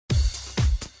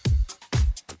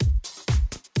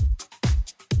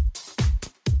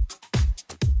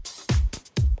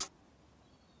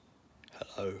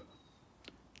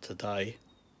Today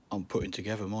I'm putting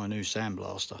together my new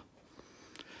sandblaster.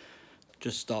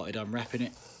 Just started unwrapping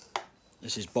it.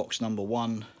 This is box number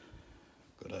 1.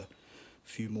 Got a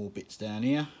few more bits down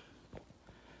here.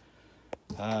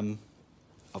 I've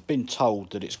been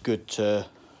told that it's good to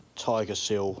tiger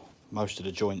seal most of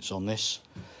the joints on this,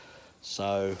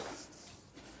 so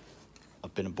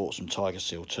I've been and bought some tiger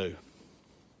seal too.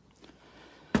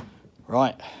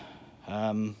 Right,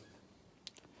 I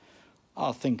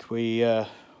think we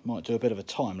might do a bit of a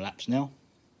time lapse now,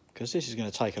 because this is going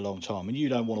to take a long time and you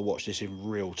don't want to watch this in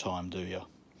real time, do you?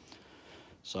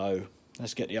 So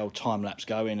let's get the old time lapse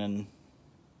going and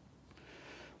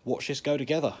watch this go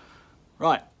together.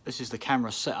 Right, this is the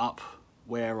camera set up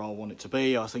where I want it to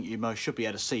be. I think you most should be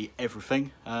able to see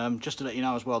everything. Just to let you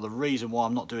know as well, the reason why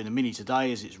I'm not doing the mini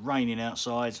today is it's raining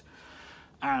outside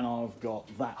and I've got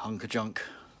that hunk of junk,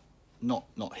 not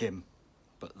him,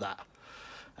 but that,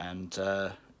 and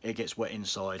it gets wet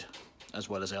inside as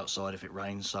well as outside if it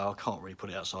rains, so I can't really put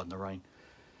it outside in the rain.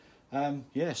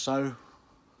 Yeah, so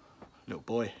little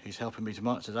boy, he's helping me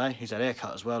today. He's had a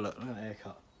haircut as well. Look at that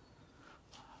haircut.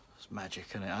 It's magic,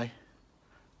 isn't it, eh?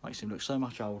 Makes him look so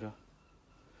much older.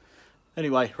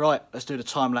 Anyway, right, let's do the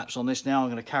time lapse on this now.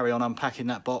 I'm going to carry on unpacking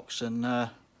that box and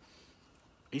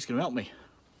he's going to help me.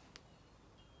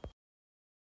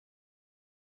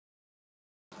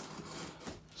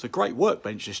 It's a great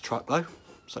workbench, this truck though,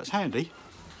 so it's handy.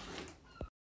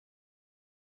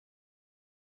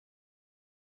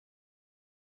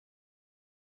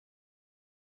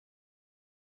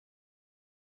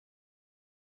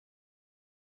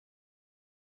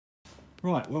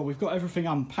 Right, well, we've got everything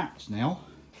unpacked now,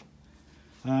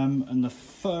 and the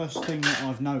first thing that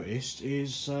I've noticed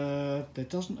is there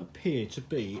doesn't appear to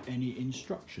be any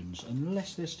instructions,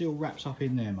 unless they're still wrapped up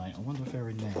in there, mate. I wonder if they're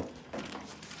in there.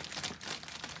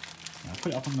 I'll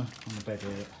put it up on the bed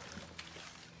here.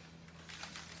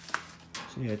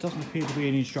 So yeah, it doesn't appear to be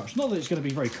any instructions. Not that it's going to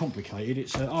be very complicated.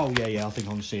 It's oh yeah, I think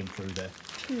I can see them through there.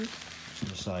 I was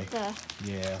going to say. There.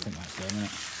 Yeah, I think that's there, isn't it?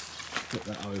 Flip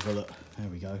that over. Look, there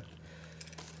we go.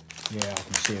 Yeah, I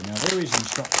can see them now. There is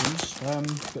instructions,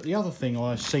 but the other thing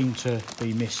I seem to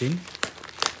be missing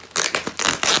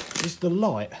is the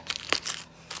light.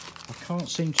 I can't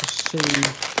seem to see.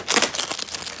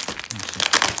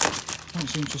 Can't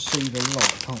seem to see the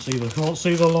light. Can't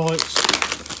see the lights.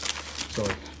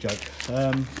 Sorry, joke.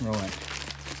 Right.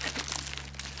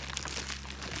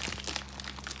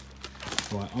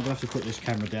 Right, I'm gonna have to put this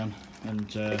camera down and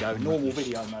there we go. Normal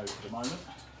video mode for the moment.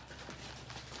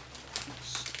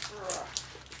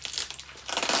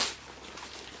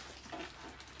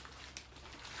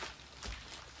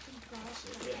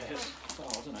 Yeah, it's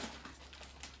hard, isn't it?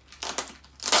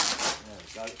 There we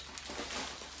go.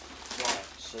 Right,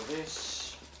 so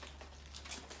this,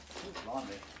 oh,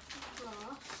 blimey.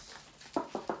 Glass.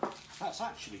 That's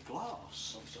actually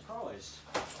glass. I'm surprised.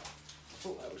 I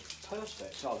thought that was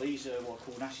perspex. Oh, these are what I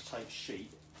call an acetate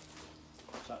sheet.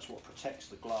 So that's what protects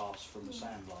the glass from the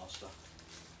sandblaster.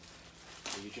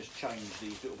 So you just change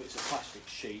these little bits of plastic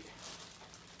sheet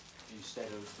instead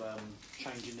of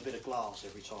changing the bit of glass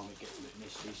every time it gets a bit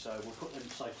misty. So we'll put them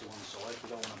safe to one side. We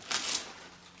don't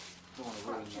want to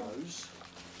ruin those.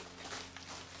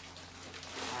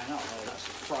 And up there, that's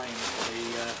the frame for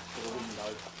the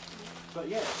window. But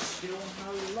yeah, still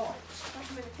no light. I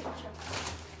can make a picture.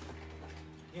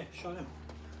 Yeah, show them.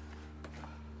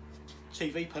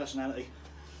 TV personality.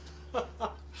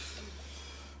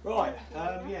 Right,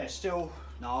 yeah, still,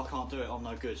 no, I can't do it, I'm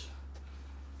no good.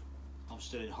 I'm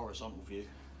still in horizontal view.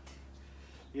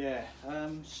 Yeah,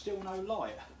 still no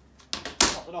light.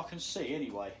 Not that I can see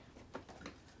anyway.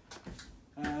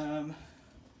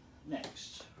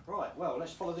 Next. Right, well,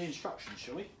 let's follow the instructions,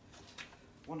 shall we?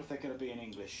 Wonder if they're going to be in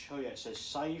English. Oh yeah, it says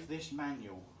save this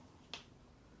manual.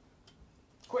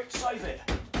 Quick, save it!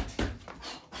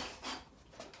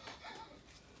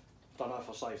 Don't know if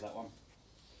I'll save that one.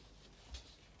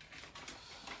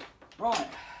 Right.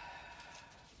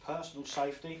 Personal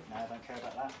safety. No, I don't care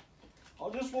about that. I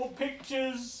just want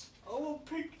pictures. I want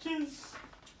pictures.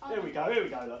 Here we go,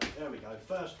 look. There we go.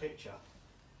 First picture.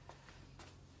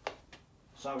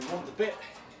 So we want the bit.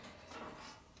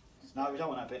 No, we don't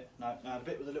want that bit. No, the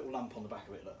bit with a little lump on the back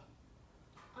of it, look.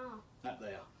 Oh. That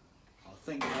there. I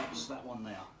think that's that one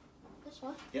there. This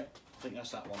one? Yep, I think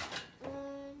that's that one.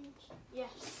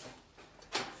 Yes.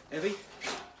 Heavy?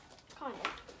 Kind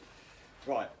of.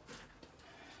 Right.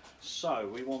 So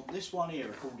we want this one here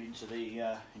according to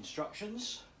the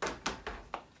instructions. Oh,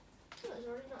 there's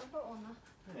already not a bottle on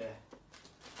there.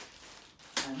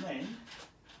 Yeah. And then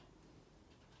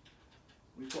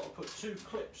we've got to put 2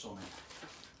 clips on it.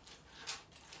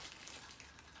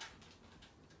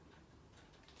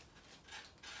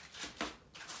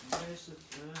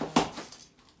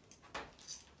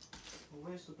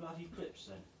 Where's the bloody clips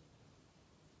then?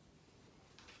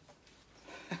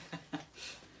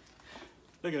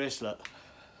 Look at this, look.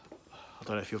 I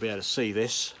don't know if you'll be able to see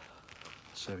this,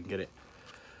 so we can get it.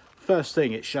 First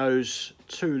thing, it shows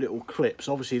two little clips.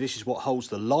 Obviously this is what holds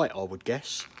the light, I would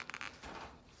guess.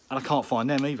 And I can't find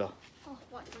them either. Oh,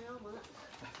 whack my arm on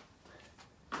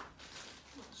it.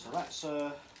 So that's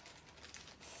a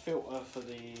filter for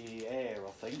the air,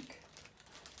 I think.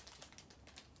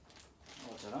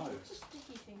 I don't know. What's a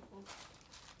sticky thing for?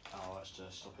 Oh, that's to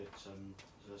stop it, stop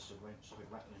it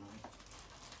rattling on.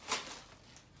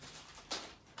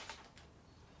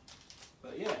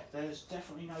 But yeah, there's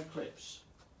definitely no clips.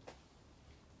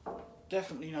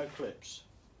 Definitely no clips.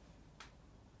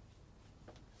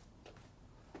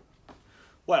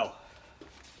 Well,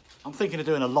 I'm thinking of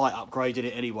doing a light upgrade in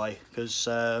it anyway, because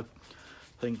I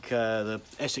think the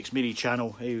Essex Mini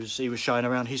channel, he was showing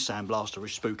around his sandblaster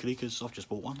is spookily, because I've just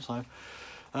bought one. So,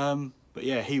 but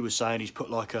yeah, he was saying he's put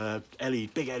like a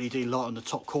big LED light on the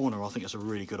top corner. I think that's a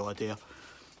really good idea.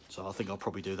 So I think I'll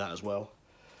probably do that as well.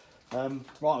 Right, I'm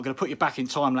going to put you back in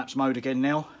time-lapse mode again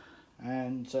now,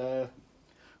 and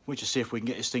we'll just see if we can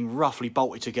get this thing roughly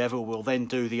bolted together. We'll then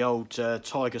do the old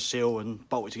tiger seal and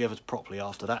bolt it together properly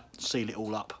after that, seal it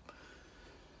all up.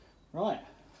 Right,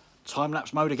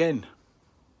 time-lapse mode again.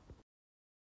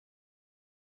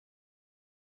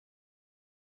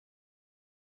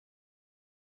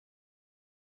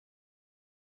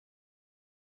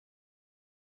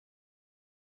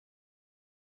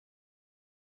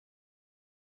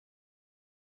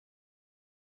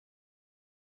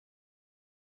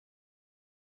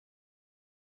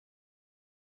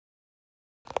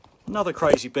 Another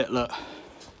crazy bit, look.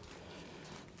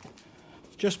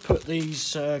 Just put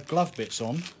these glove bits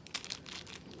on,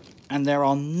 and there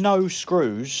are no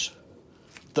screws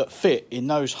that fit in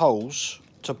those holes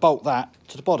to bolt that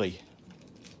to the body.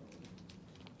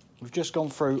 We've just gone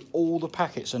through all the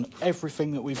packets and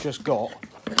everything that we've just got,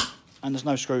 and there's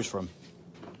no screws for them.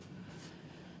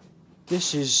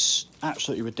 This is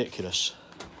absolutely ridiculous.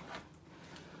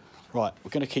 Right,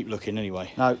 we're going to keep looking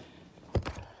anyway. No,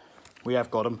 we have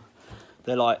got them.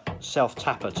 They're like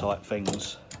self-tapper type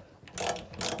things.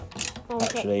 Oh,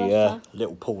 actually,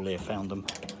 little Paul here found them.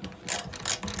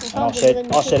 And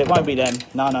I said it won't be them.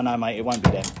 No, mate, it won't be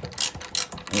them.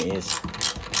 It is.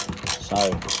 So,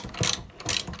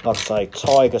 like I say,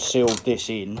 tiger sealed this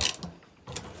in.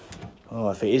 Oh,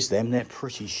 if it is them, they're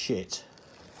pretty shit.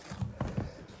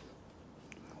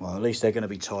 Well, at least they're going to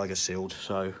be tiger sealed.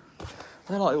 So,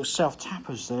 they're like little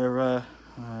self-tappers. They're,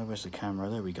 where's the camera?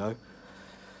 There we go.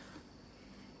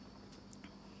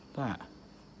 That.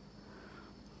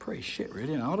 Pretty shit,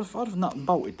 really. I'd have nut and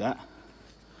bolted that.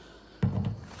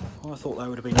 I thought they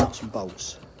would have been nuts and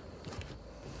bolts.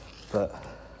 But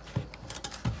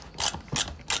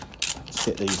let's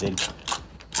get these in.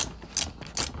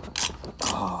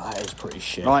 Oh, that is pretty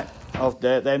shit. Right,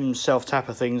 them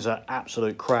self-tapper things are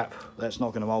absolute crap. That's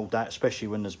not going to hold that, especially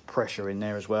when there's pressure in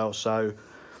there as well. So,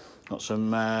 got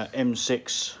some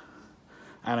M6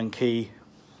 Allen key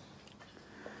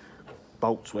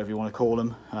bolts, whatever you want to call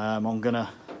them. I'm going to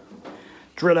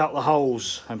drill out the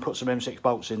holes and put some M6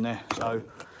 bolts in there. So,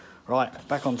 right,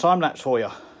 back on time-lapse for you.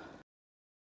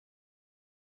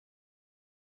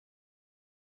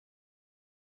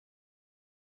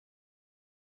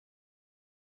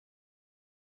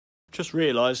 Just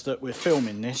realised that we're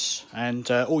filming this and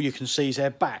all you can see is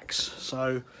their backs.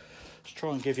 So, let's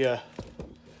try and give you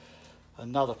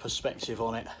another perspective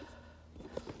on it.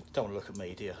 Don't want to look at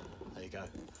me, do you? There you go.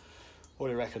 What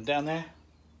do you reckon? Down there?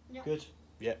 Yep. Good?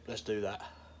 Yep, let's do that.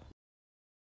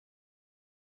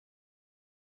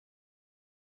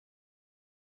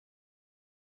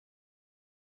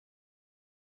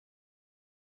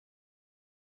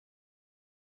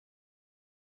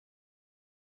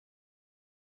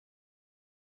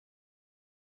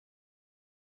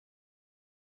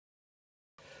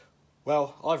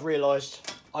 Well, I've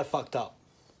realised I fucked up.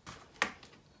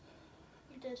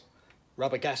 You did.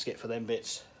 Rubber gasket for them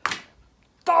bits.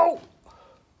 Oh!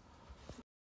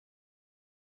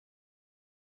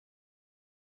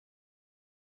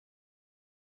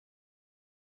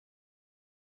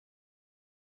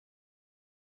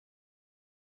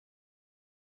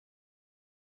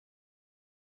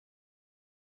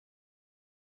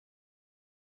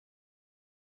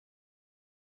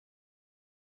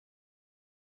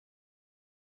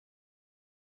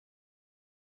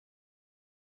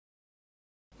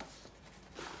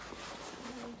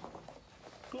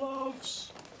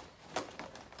 Gloves.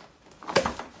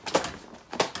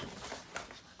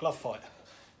 Glove fight.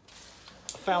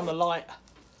 I found the light.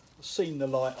 seen the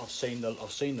light. I've seen the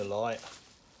light.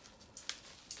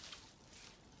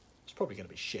 It's probably going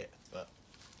to be shit, but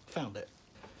found it.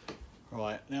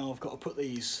 Right, now I've got to put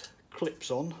these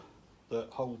clips on that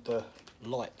hold the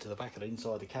light to the back of the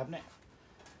inside of the cabinet.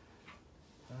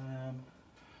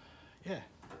 Yeah,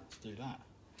 let's do that.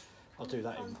 I'll do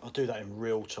that in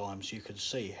real time so you can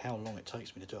see how long it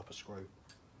takes me to do up a screw.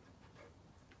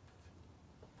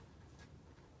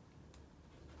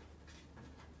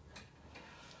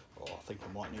 Oh, I think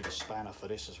I might need a spanner for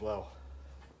this as well.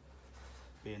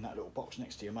 Be in that little box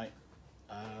next to you, mate.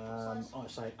 I'd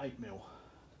say 8mm.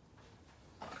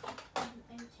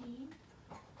 18.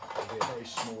 It'll be a very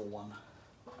small one.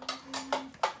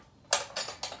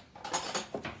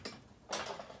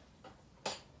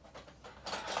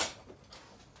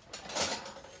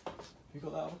 You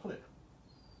got that other clip?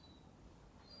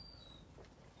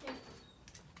 Yeah.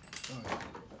 Oh,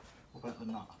 what about the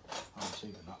nut? I don't see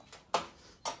the nut.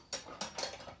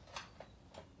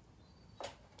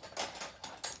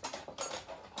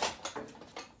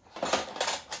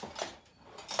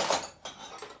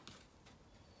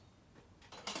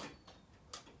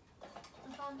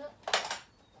 I found it.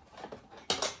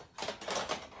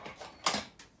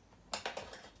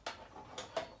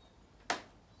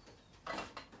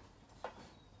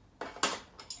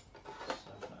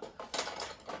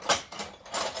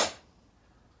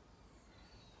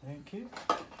 Thank you.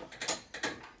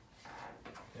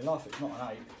 In life it's not an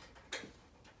 8.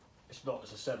 It's not,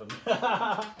 it's a 7. I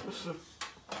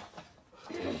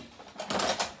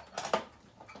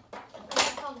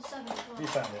found the 7 as well. You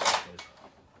found it afterwards.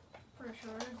 Pretty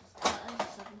sure it is. That is a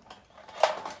 7.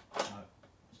 No,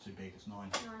 it's too big, it's 9.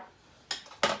 No.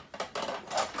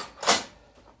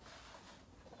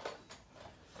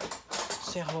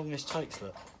 See how long this takes,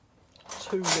 look.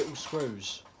 2 little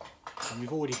screws and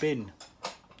you've already been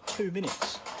 2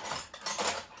 minutes.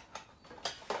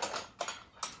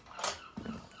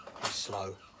 It's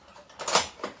slow.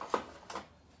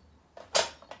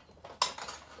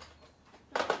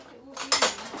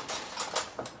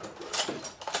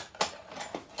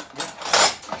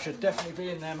 Yeah, should definitely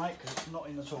be in there, mate, because it's not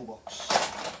in the toolbox. I'll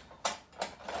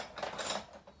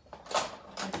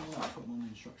put them on the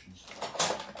instructions.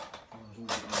 Otherwise all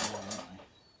get in the way, aren't they?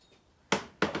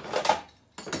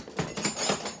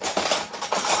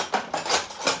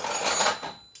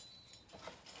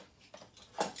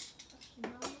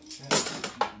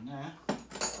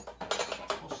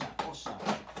 What's that?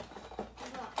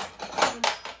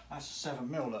 That's a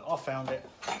 7mm. Look, I found it.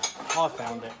 No, I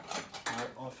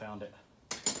found it.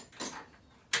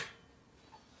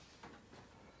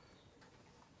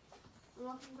 Well,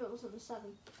 I think it was at the 7.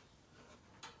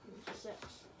 It was a 6.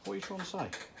 What are you trying to say?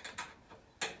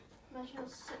 Imagine it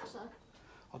was a 6 though.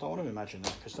 I don't want to imagine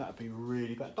that because that would be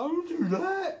really bad. Don't do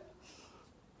that!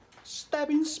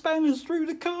 Stabbing spanners through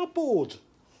the cardboard.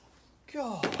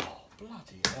 God,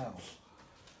 bloody hell.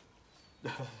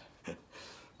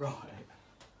 Right.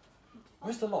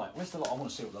 Where's the light? Where's the light? I want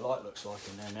to see what the light looks like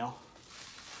in there now.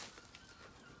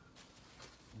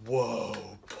 Whoa,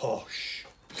 posh.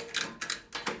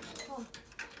 Oh,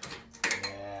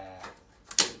 Yeah.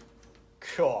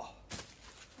 God,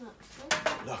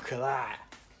 that's look at that.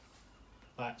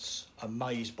 That's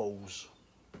amazeballs.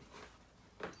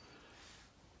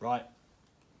 Right.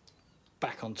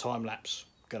 Back on time lapse.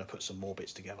 Gonna put some more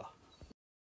bits together.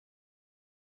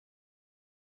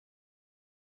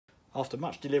 After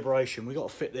much deliberation, we got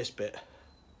to fit this bit,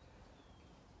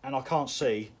 and I can't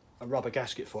see a rubber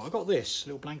gasket for it. I got this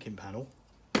little blanking panel,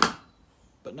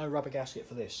 but no rubber gasket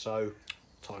for this, so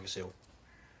Tiger Seal.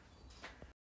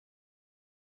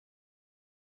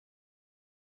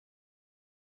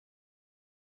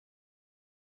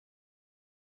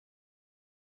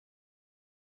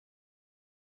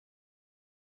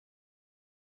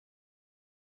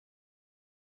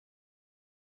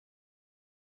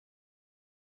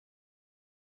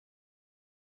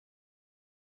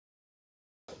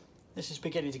 This is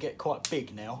beginning to get quite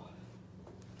big now.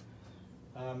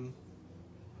 And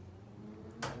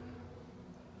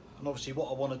obviously what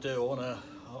I want to do,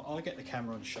 I'll get the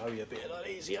camera and show you a bit of that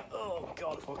easier. Oh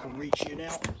God, if I can reach you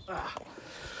now. Ah.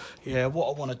 Yeah,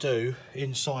 what I want to do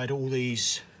inside all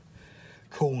these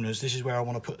corners, this is where I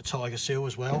want to put the Tiger Seal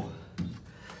as well.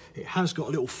 It has got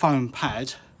a little foam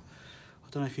pad. I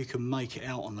don't know if you can make it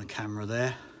out on the camera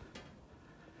there,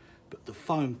 but the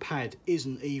foam pad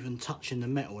isn't even touching the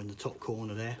metal in the top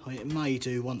corner there. It may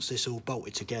do once this all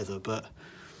bolted together, but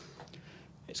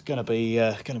it's going to be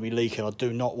leaking. I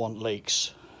do not want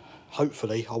leaks.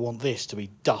 Hopefully, I want this to be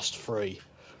dust free.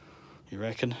 You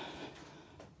reckon?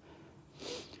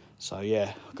 So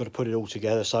yeah, I've got to put it all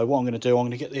together. So what I'm going to do, I'm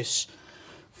going to get this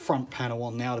front panel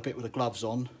on now, the bit with the gloves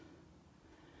on,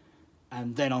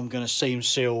 and then I'm going to seam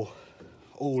seal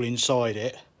all inside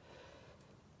it.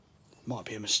 Might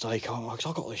be a mistake, because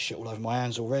I've got this shit all over my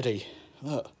hands already.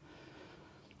 Look,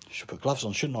 should put gloves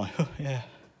on, shouldn't I? Yeah.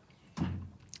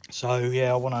 So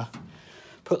yeah, I want to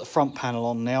put the front panel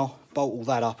on now, bolt all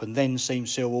that up, and then seam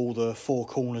seal all the four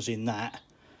corners in that,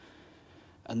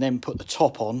 and then put the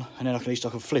top on, and then at least I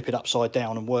can flip it upside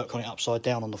down and work on it upside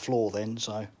down on the floor then.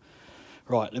 So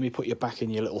right, let me put you back in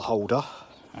your little holder,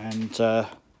 and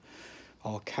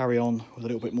I'll carry on with a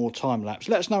little bit more time lapse.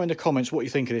 Let us know in the comments what you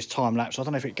think of this time lapse. I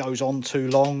don't know if it goes on too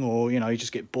long, or you know, you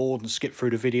just get bored and skip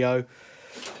through the video.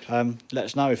 Let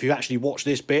us know if you actually watched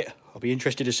this bit. I'll be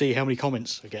interested to see how many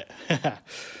comments I get.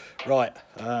 Right,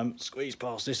 squeeze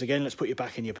past this again. Let's put you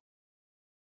back in your...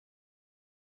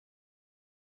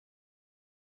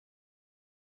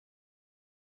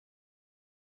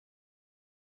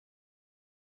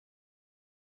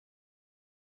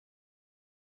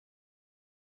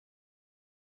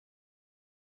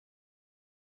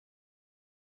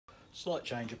 Slight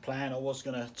change of plan. I was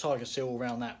going to tiger seal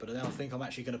around that, but then I think I'm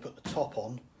actually going to put the top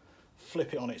on,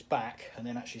 flip it on its back, and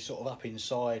then actually sort of up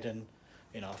inside, and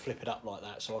you know, flip it up like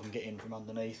that so I can get in from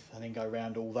underneath, and then go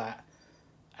around all that,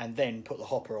 and then put the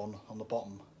hopper on the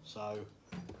bottom. So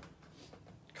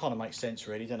kind of makes sense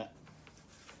really, doesn't it?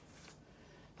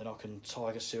 Then I can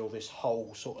tiger seal this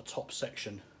whole sort of top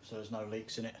section so there's no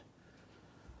leaks in it.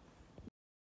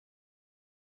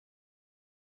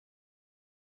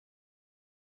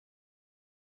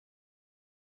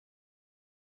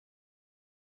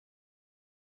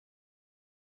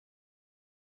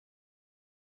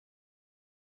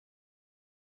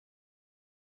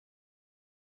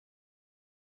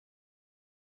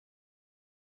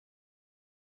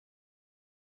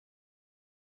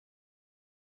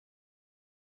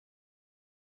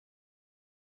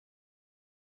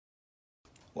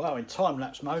 Well, in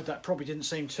time-lapse mode that probably didn't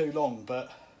seem too long,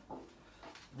 but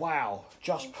wow,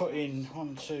 just put in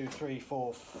 1, 2, 3,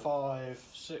 4, 5,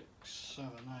 6,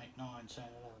 7, 8, 9, 10,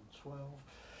 11, 12,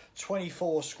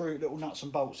 24 screw little nuts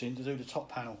and bolts in to do the top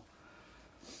panel.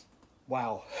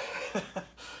 Wow.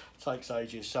 Takes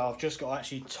ages. So I've just got to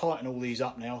actually tighten all these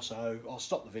up now, so I'll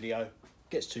stop the video.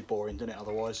 Gets too boring, doesn't it,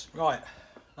 otherwise? Right,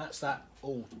 that's that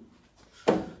all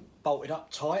bolted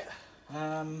up tight.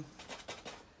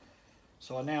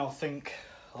 So I now think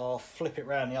I'll flip it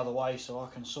round the other way so I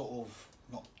can sort of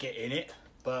not get in it,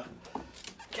 but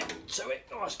get to it.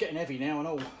 Oh, it's getting heavy now and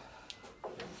all.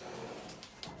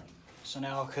 So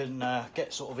now I can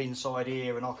get sort of inside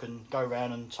here, and I can go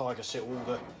around and tiger seal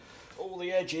all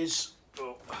the edges.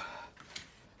 Oh.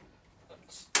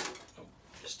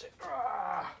 Just it.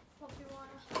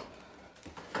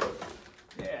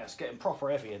 Yeah, it's getting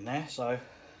proper heavy in there. So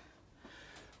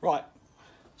right.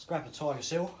 Let's grab the tiger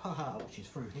seal, which is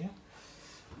through here.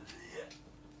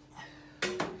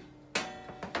 Yeah.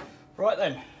 Right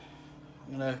then,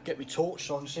 I'm going to get my torch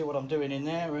so I can see what I'm doing in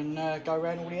there, and go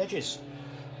around all the edges.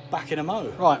 Back in a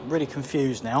mo. Right, I'm really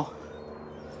confused now.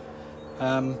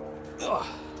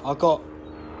 I've got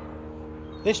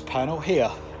this panel here.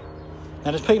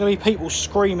 Now there's going to be people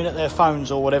screaming at their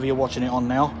phones or whatever you're watching it on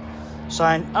now,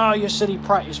 saying, oh, you silly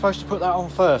prat, you're supposed to put that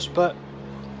on first, but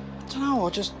I don't know,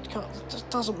 it just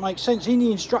doesn't make sense. In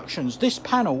the instructions, this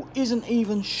panel isn't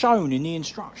even shown in the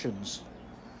instructions.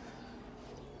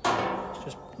 Let's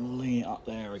just lean it up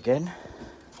there again.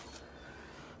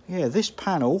 Yeah, this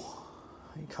panel,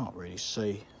 you can't really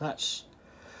see, that's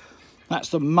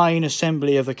the main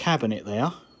assembly of the cabinet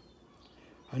there,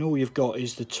 and all you've got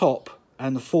is the top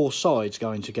and the four sides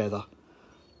going together.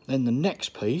 Then the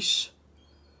next piece,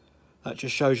 that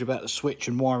just shows you about the switch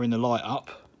and wiring the light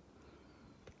up.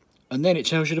 And then it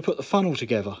tells you to put the funnel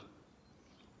together.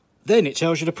 Then it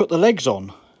tells you to put the legs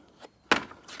on.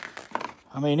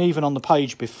 I mean, even on the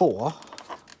page before,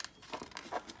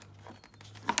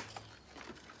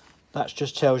 that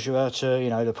just tells you how to, you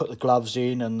know, to put the gloves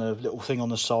in and the little thing on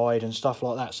the side and stuff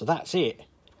like that. So that's it.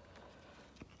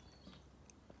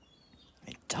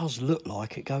 It does look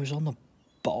like it goes on the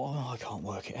bottom. I can't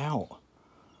work it out.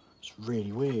 It's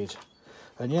really weird.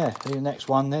 And yeah, the next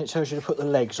one, then it tells you to put the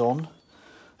legs on.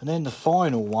 And then the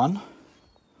final one,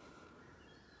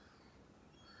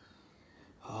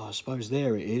 oh, I suppose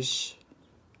there it is,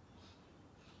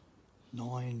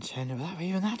 9, 10,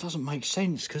 even that doesn't make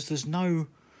sense because there's no,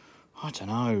 I don't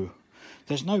know,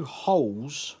 there's no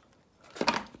holes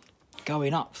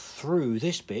going up through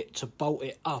this bit to bolt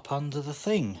it up under the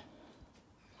thing.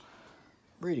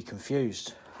 Really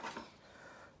confused.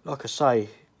 Like I say,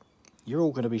 you're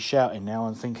all going to be shouting now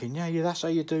and thinking, yeah, that's how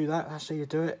you do that, that's how you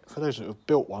do it. For those that have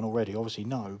built one already, obviously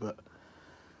no, but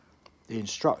the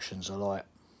instructions are like,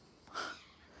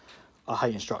 I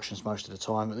hate instructions most of the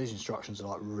time, but these instructions are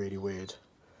like really weird.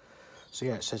 So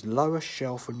yeah, it says lower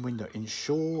shelf and window.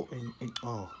 Install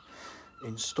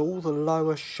the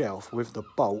lower shelf with the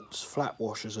bolts, flat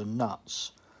washers and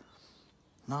nuts.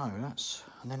 No, that's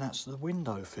the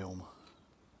window film.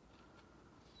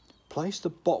 Place the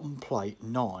bottom plate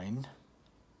 9,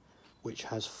 which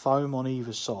has foam on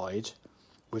either side,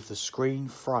 with the screen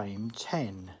frame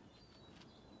 10.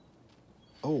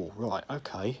 Oh, right,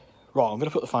 okay. Right, I'm going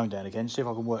to put the phone down again, see if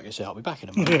I can work this out. I'll be back in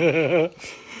a minute.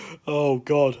 Oh,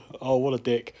 God. Oh, what a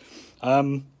dick.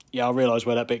 Yeah, I realise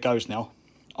where that bit goes now.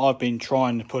 I've been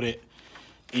trying to put it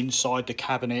inside the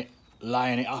cabinet,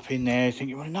 laying it up in there,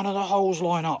 thinking, well, none of the holes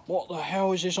line up. What the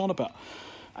hell is this on about?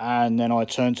 And then I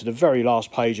turn to the very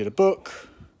last page of the book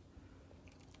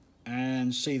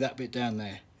and see that bit down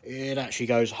there. It actually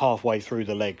goes halfway through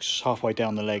the legs, halfway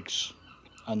down the legs,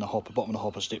 and the hopper, bottom of the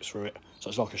hopper slips through it. So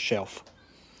it's like a shelf.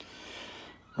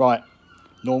 Right,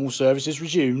 normal service is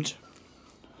resumed,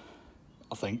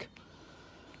 I think.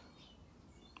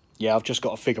 Yeah, I've just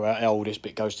got to figure out how all this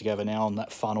bit goes together now, and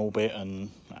that funnel bit, and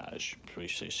it's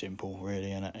pretty simple,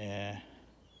 really, isn't it? Yeah.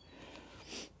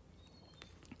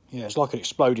 Yeah, it's like an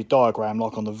exploded diagram,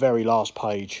 like on the very last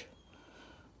page,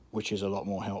 which is a lot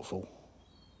more helpful.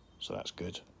 So that's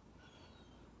good.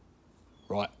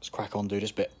 Right, let's crack on, do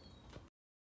this bit.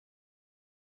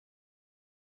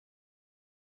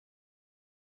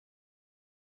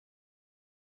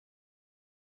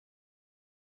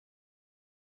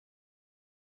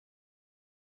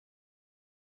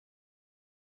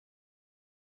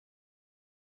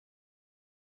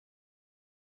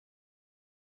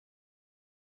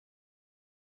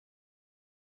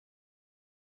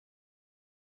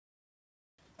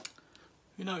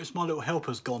 You notice my little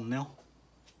helper's gone now.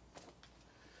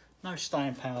 No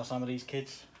staying power, some of these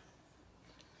kids.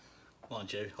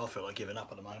 Mind you, I feel like giving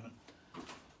up at the moment.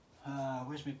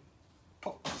 Where's my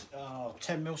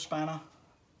 10mm spanner?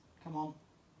 Come on,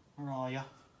 where are you?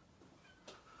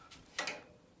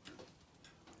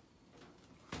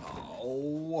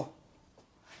 Oh,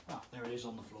 there it is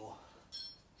on the floor.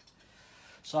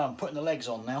 So I'm putting the legs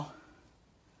on now.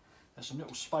 There's some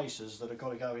little spacers that have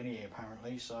got to go in here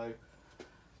apparently, so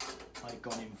they've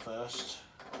gone in first,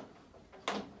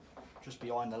 just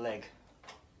behind the leg.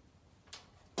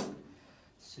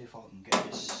 See if I can get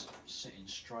this sitting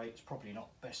straight. It's probably not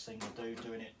the best thing to do,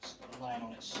 doing it laying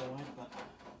on its side, but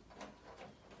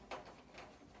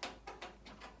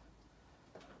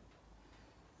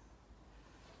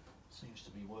seems to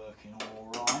be working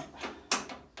all right.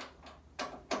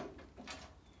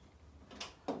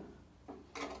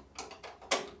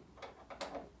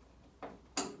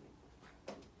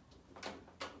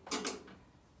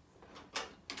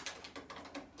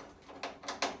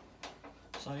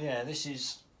 So yeah, this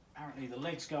is apparently the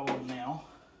legs go on now,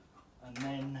 and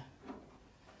then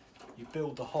you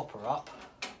build the hopper up,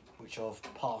 which I've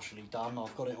partially done.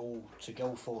 I've got it all to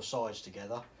go 4 sides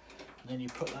together, and then you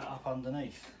put that up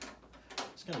underneath.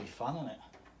 It's going to be fun, isn't it?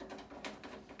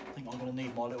 I think I'm going to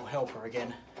need my little helper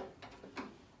again.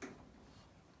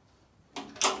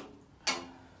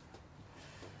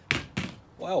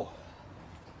 Well,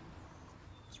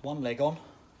 there's one leg on.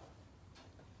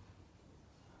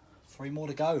 3 more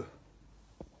to go.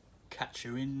 Catch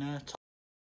you in time.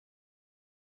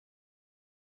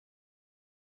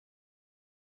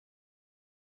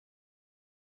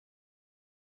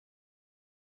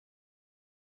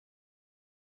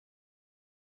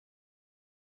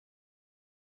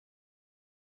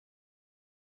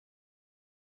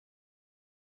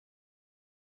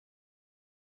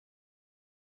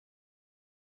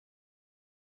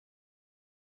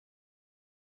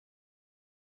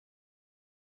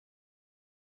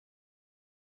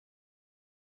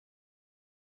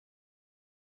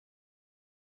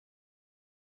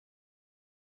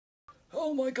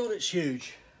 Oh my god, it's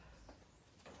huge.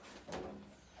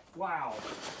 Wow.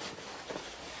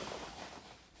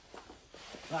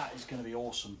 That is going to be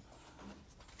awesome.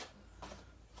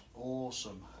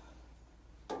 Awesome.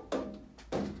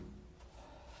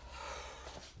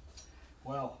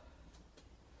 Well,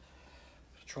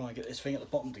 try and get this thing at the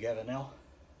bottom together now.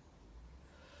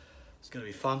 It's going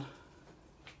to be fun.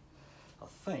 I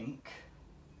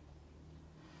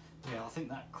think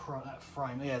that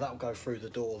frame, yeah, that'll go through the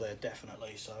door there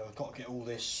definitely. So I've got to get all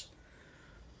this.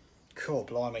 Cool,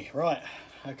 blimey. Right,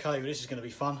 okay, well, this is going to be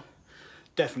fun.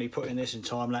 Definitely putting this in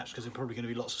time lapse because there's probably going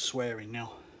to be lots of swearing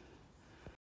now.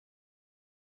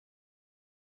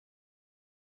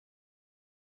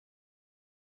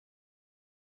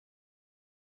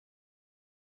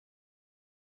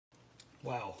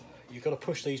 Wow, you've got to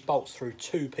push these bolts through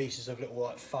 2 pieces of little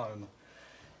like foam,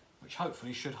 which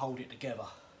hopefully should hold it together.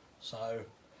 So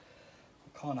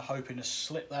I'm kind of hoping to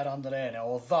slip that under there now,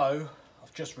 although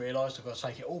I've just realised I've got to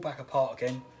take it all back apart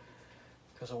again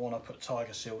because I want to put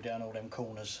Tiger Seal down all them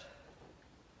corners.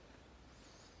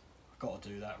 I've got to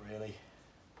do that really.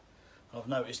 I've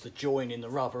noticed the join in the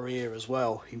rubber here as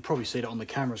well. You can probably see that on the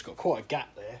camera, it's got quite a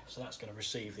gap there, so that's going to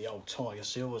receive the old Tiger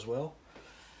Seal as well.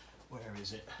 Where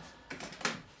is it?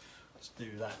 Let's do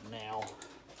that now.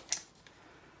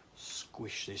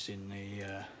 Squish this in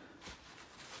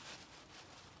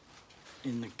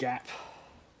the gap.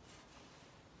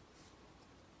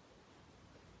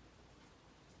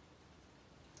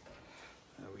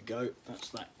 There we go. That's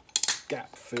that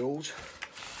gap filled.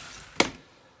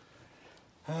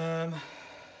 I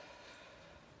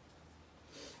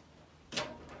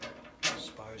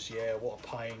suppose, yeah, what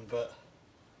a pain, but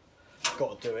I've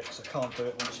got to do it because I can't do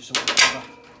it once it's all together.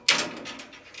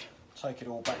 Take it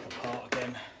all back apart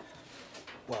again.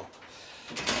 Well,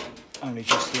 only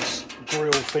just this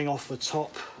grill thing off the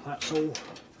top, that's all.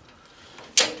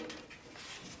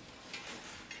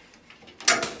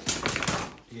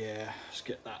 Yeah, let's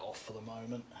get that off for the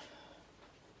moment.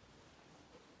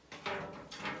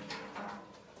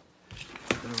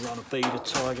 I'm going to run a bead of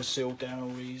Tiger Seal down all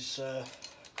these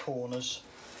corners.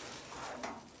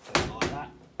 Like that,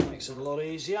 makes it a lot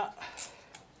easier.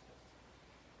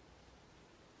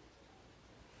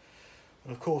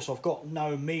 And of course I've got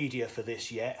no media for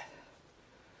this yet,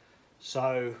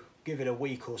 so give it a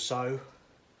week or so,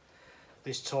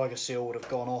 this Tiger Seal would have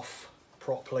gone off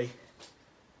properly.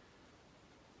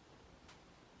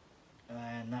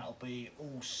 And that'll be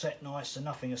all set nice, so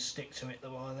nothing will stick to it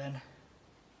by then.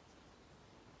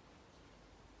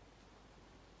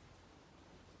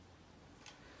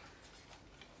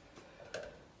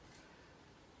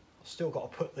 Still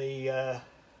got to put the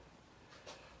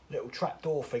little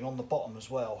trapdoor thing on the bottom as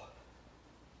well,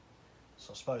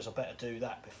 so I suppose I better do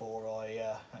that before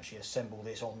I actually assemble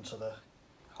this onto the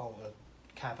whole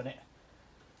cabinet.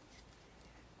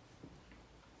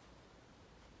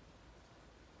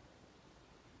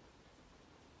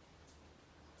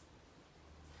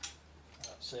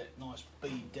 That's it, nice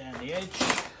bead down the edge.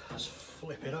 Let's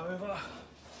flip it over.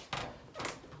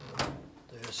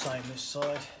 Do the same this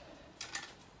side.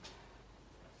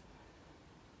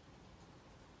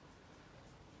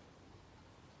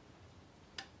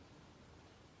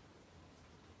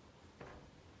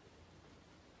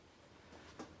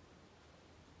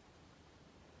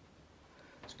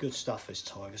 Good stuff, this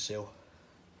Tiger Seal.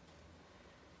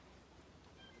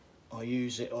 I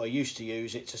used to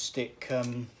use it to stick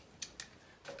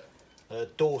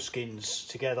door skins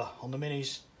together on the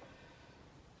Minis.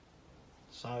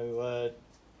 So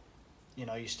you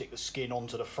know, you stick the skin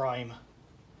onto the frame.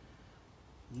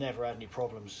 Never had any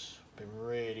problems. Been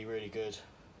really, really good.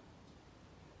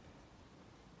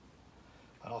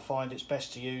 And I find it's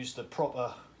best to use the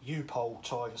proper U-pole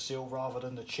Tiger Seal rather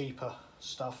than the cheaper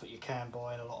stuff that you can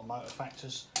buy in a lot of motor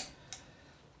factors.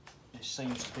 It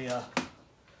seems to be a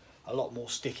lot more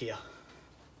stickier.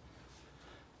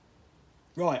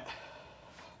 Right,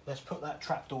 let's put that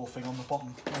trapdoor thing on the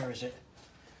bottom. Where is it?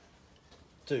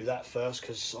 Do that first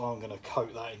because I'm going to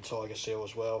coat that in Tiger Seal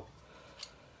as well.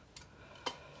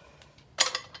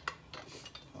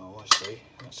 Oh, I see.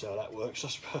 That's how that works.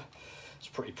 It's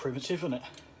pretty primitive, isn't it?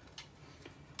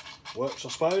 Works, I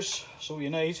suppose. That's all you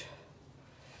need.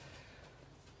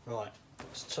 Right,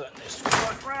 let's turn this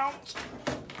right round.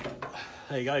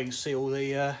 There you go, you can see all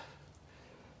the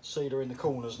sealer in the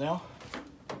corners now.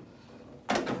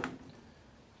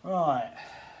 Right,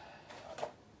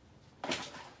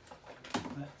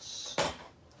 let's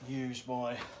use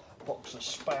my box of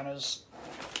spanners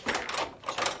to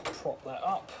prop that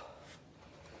up.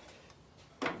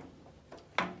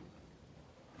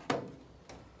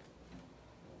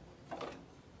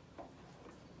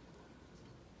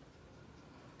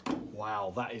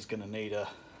 Wow, that is going to need a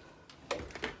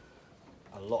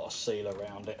lot of seal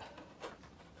around it.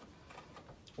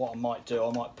 What I might do,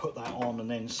 I might put that on and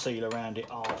then seal around it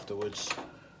afterwards,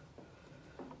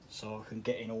 so I can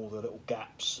get in all the little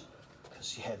gaps.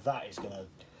 Because yeah, that is going to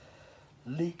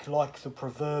leak like the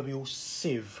proverbial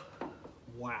sieve.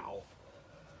 Wow.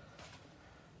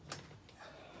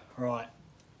 Right.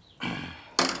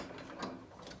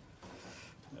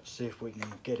 Let's see if we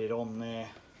can get it on there.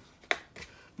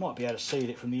 Might be able to seal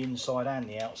it from the inside and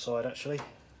the outside actually.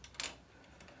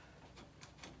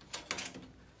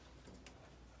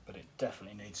 But it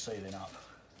definitely needs sealing up.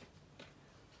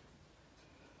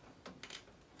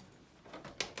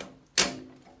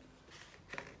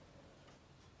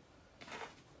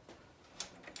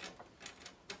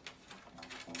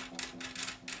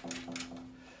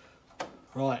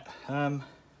 Right,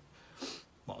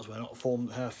 might as well not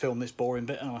film this boring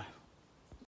bit, anyway.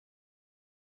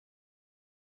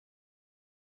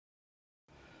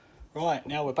 Right,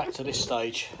 now we're back to this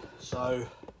stage, so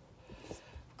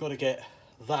got to get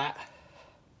that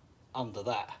under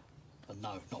that, and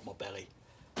no, not my belly,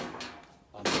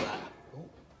 under that. Ooh.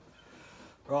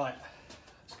 Right,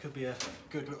 this could be a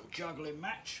good little juggling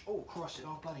match. Oh, Christ, it's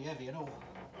bloody heavy and all.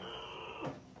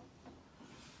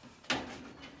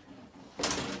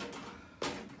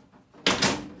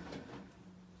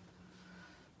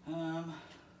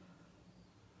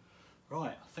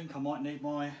 Right, I think I might need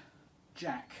my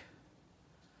jack.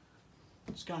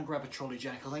 Let's go and grab a trolley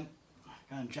jack, I think.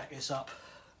 Go and jack this up.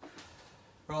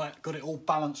 Right, got it all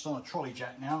balanced on a trolley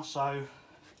jack now, so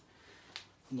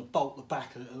from the bolt, the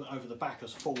back over the back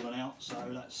has fallen out, so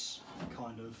that's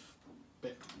kind of a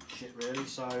bit shit really.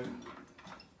 So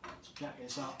let's jack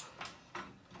this up,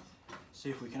 see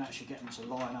if we can actually get them to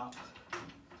line up.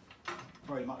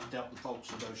 Very much doubt the bolts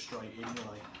will go straight in,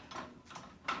 will they?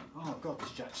 Oh god,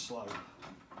 this jack's slow.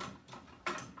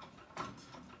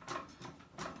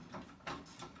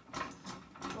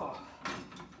 Oh.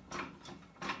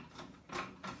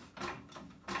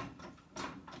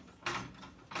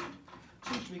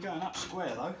 Seems to be going up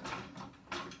square though.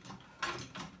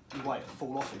 You wait, it'll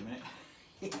fall off in a minute.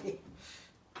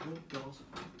 Oh god.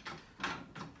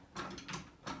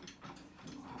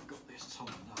 I've got this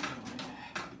tightened up, haven't I?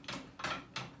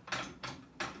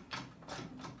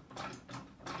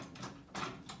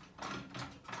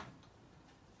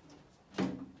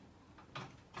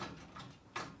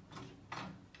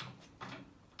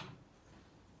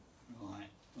 Right,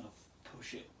 I'll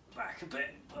push it back a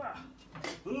bit.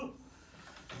 Ooh.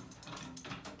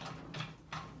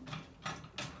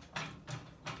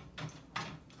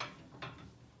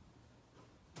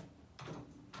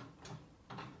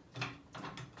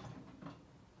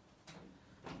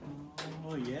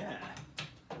 Oh yeah.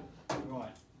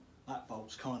 Right, that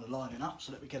bolt's kind of lining up,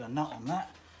 so let me get a nut on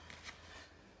that.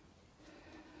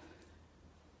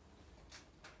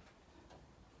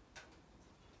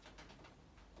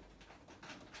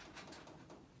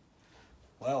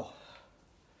 Well,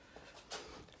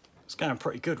 it's going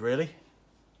pretty good really.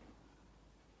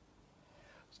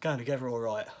 It's going together all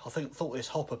right. I thought this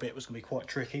hopper bit was going to be quite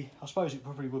tricky. I suppose it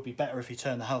probably would be better if you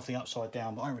turned the whole thing upside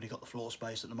down, but I ain't really got the floor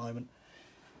space at the moment.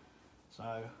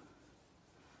 So,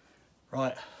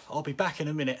 right, I'll be back in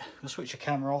a minute. I'll switch the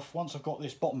camera off. Once I've got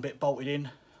this bottom bit bolted in,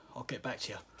 I'll get back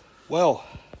to you. Well,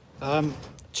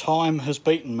 time has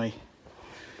beaten me.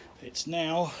 It's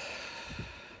now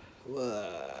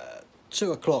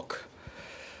 2 o'clock.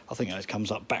 I think it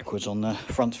comes up backwards on the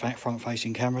front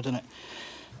facing camera, doesn't it?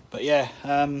 But yeah,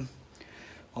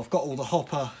 I've got all the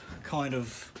hopper kind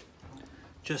of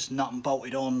just nut and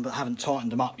bolted on, but haven't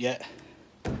tightened them up yet.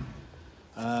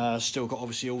 Still got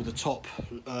obviously all the top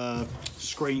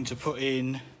screen to put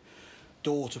in,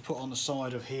 door to put on the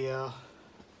side of here,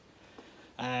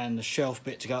 and the shelf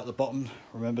bit to go at the bottom.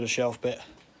 Remember the shelf bit?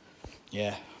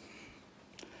 Yeah.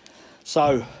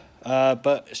 So,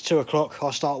 but it's 2 o'clock.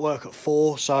 I start work at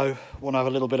 4, so I want to have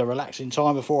a little bit of relaxing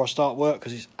time before I start work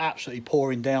because it's absolutely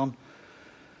pouring down,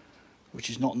 which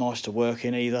is not nice to work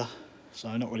in either. So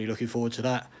I'm not really looking forward to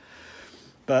that.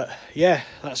 But yeah,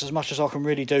 that's as much as I can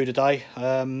really do today.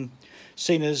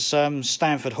 Seeing as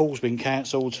Stanford Hall's been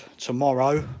cancelled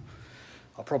tomorrow,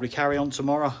 I'll probably carry on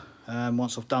tomorrow.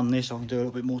 Once I've done this, I can do a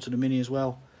little bit more to the Mini as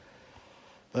well.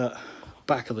 But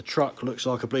back of the truck looks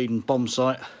like a bleeding bomb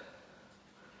site.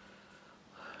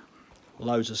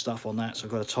 Loads of stuff on that, so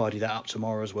I've got to tidy that up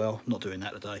tomorrow as well. I'm not doing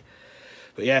that today.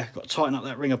 But yeah, got to tighten up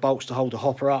that ring of bolts to hold the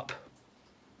hopper up.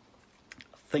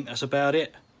 I think that's about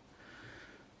it.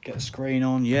 Get the screen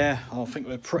on. Yeah, I think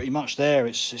we're pretty much there.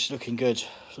 It's looking good.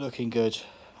 It's looking good.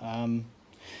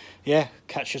 Yeah,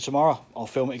 catch you tomorrow. I'll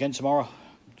film it again tomorrow.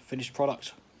 Finished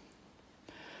product.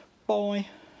 Bye.